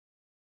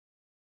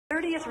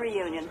latest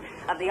reunion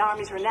of the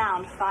Army's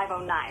renowned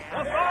 509. The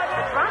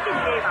Rocky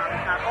Avon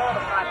is not all the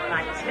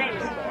 509 was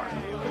famous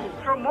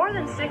for. For more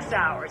than 6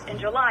 hours in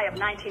July of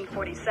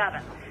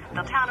 1947,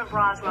 the town of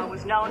Roswell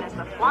was known as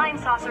the flying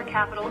saucer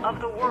capital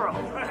of the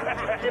world.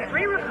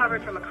 Debris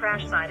recovered from a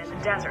crash site in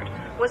the desert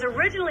was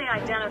originally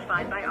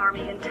identified by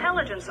Army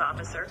intelligence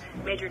officer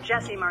Major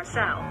Jesse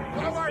Marcel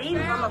as seen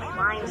from a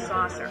flying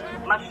saucer,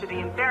 much to the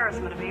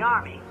embarrassment of the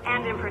Army,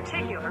 and in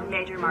particular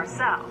Major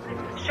Marcel,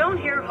 shown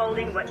here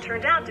holding what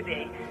turned out to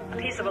be a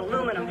piece of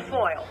aluminum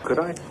foil. Could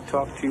I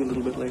talk to you a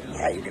little bit later?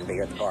 Yeah, you're gonna be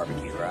here at the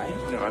barbecue, right?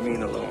 No, I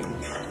mean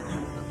alone.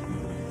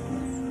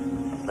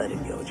 Let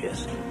it go,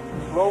 Jesse.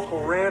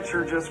 Local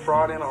rancher just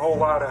brought in a whole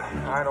lot of,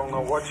 I don't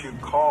know what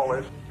you'd call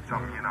it.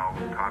 Some,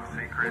 top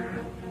secret.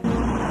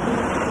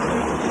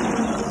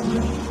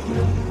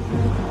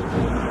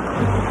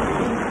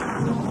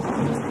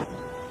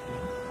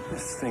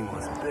 This thing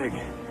was big.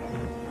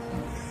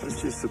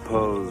 Let's just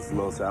suppose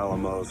Los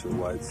Alamos or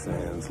White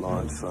Sands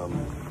launched some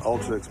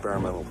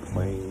ultra-experimental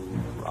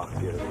plane,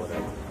 rocket,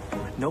 whatever.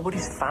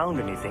 Nobody's found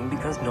anything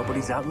because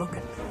nobody's out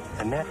looking.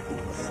 And that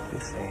means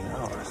this ain't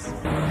ours.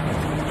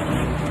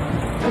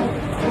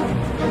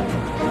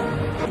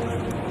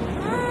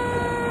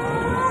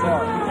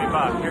 Hey,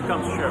 Bob, here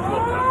comes Sheriff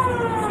Wilcox.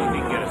 See if he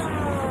can get us in.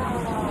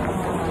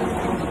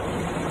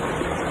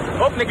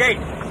 Open the gate.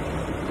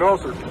 No,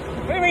 sir.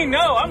 What do you mean,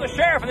 no? I'm the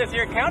sheriff of this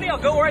here county. I'll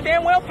go where I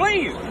damn well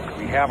please.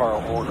 We have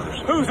our orders.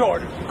 Whose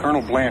orders?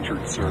 Colonel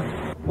Blanchard, sir.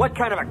 What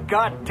kind of a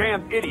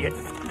goddamn idiot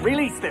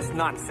released this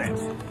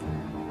nonsense?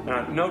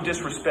 No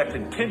disrespect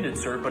intended,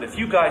 sir, but if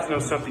you guys know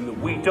something that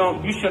we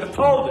don't, you should have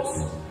told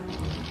us.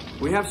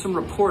 We have some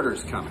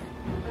reporters coming.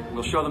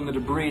 We'll show them the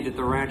debris that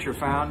the rancher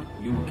found.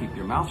 You will keep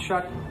your mouth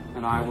shut,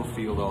 and I will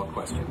field all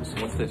questions.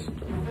 What's this?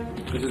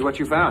 This is what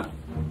you found?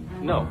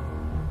 No.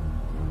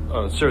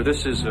 Sir,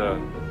 this is a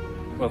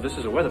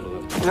weather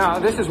balloon. No,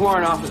 this is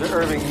Warrant Officer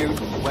Irving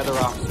Newton, the weather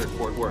officer at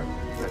Fort Worth.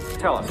 Now,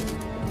 tell us,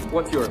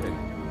 what's your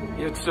opinion?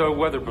 It's a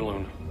weather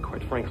balloon.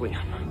 Quite frankly,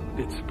 I'm a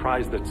bit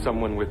surprised that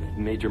someone with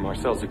Major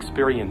Marcel's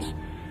experience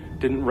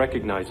didn't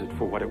recognize it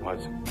for what it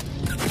was.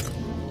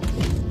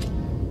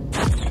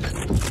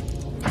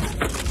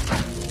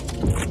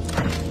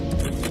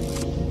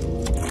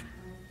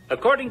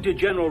 According to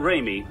General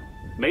Ramey,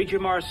 Major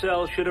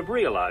Marcel should have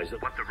realized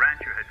that what the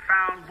rancher had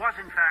found was,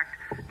 in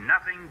fact,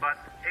 nothing but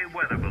a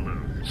weather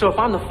balloon. So if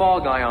I'm the fall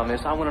guy on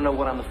this, I want to know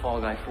what I'm the fall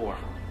guy for.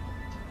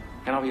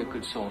 And I'll be a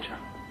good soldier.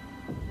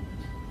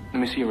 Let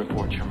me see your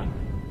report, Sherman.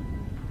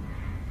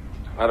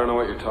 I don't know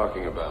what you're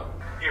talking about.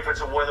 If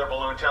it's a weather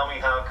balloon, tell me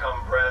how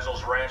come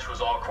Brazel's ranch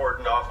was all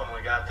cordoned off when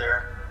we got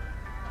there?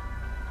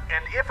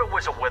 And if it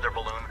was a weather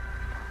balloon,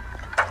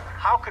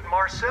 how could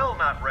Marcel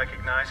not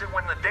recognize it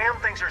when the damn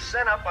things are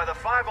sent up by the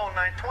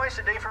 509 twice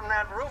a day from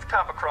that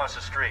rooftop across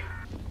the street?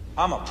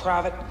 I'm a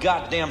private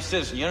goddamn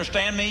citizen, you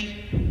understand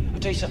me? I'll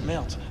tell you something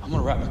else. I'm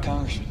gonna write my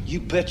congressman.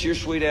 You bet your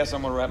sweet ass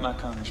I'm gonna write my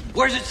congressman.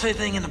 Where's it say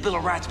anything in the Bill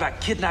of Rights about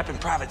kidnapping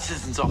private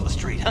citizens off the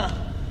street, huh?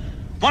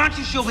 Why don't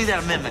you show me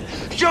that amendment?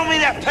 Show me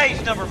that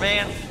page number,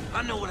 man.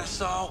 I know what I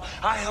saw.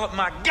 I held up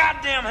my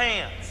goddamn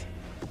hands.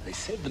 They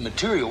said the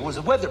material was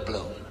a weather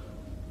balloon.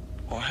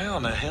 Well, how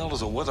in the hell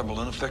does a weather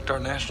balloon affect our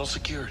national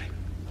security?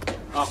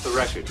 Off the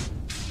record,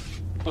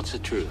 what's the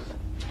truth?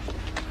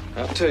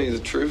 I'll tell you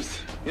the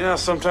truth. You know,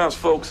 sometimes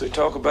folks, they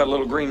talk about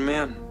little green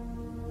men.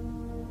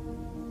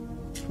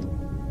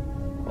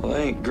 Well,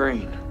 they ain't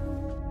green.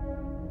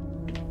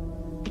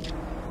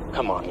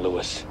 Come on,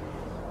 Lewis.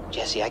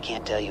 Jesse, I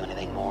can't tell you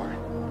anything more.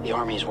 The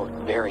Army's worked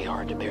very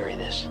hard to bury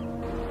this.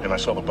 And I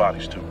saw the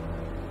bodies, too.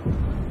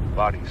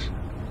 Bodies.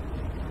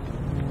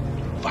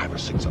 5 or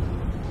 6 of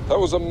them. That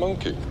was a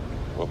monkey,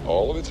 with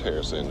all of its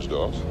hair singed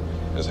off,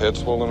 his head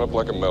swollen up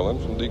like a melon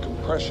from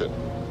decompression.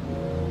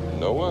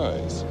 No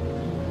eyes.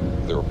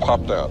 They were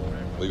popped out,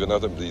 leaving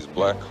nothing but these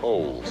black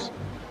holes.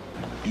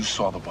 You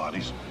saw the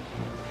bodies.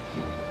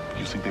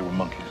 You think they were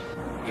monkeys?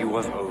 He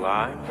wasn't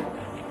alive.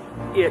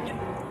 It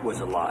was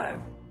alive.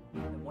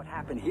 What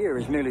happened here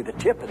is merely the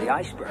tip of the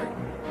iceberg.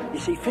 You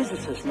see,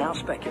 physicists now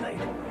speculate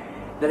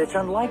that it's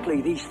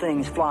unlikely these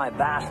things fly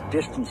vast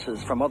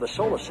distances from other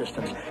solar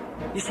systems.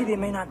 You see, there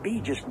may not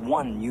be just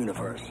one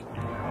universe.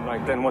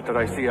 Right, then what did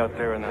I see out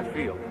there in that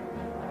field?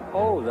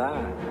 Oh,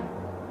 that.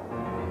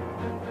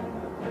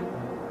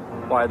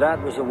 Why,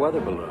 that was a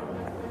weather balloon.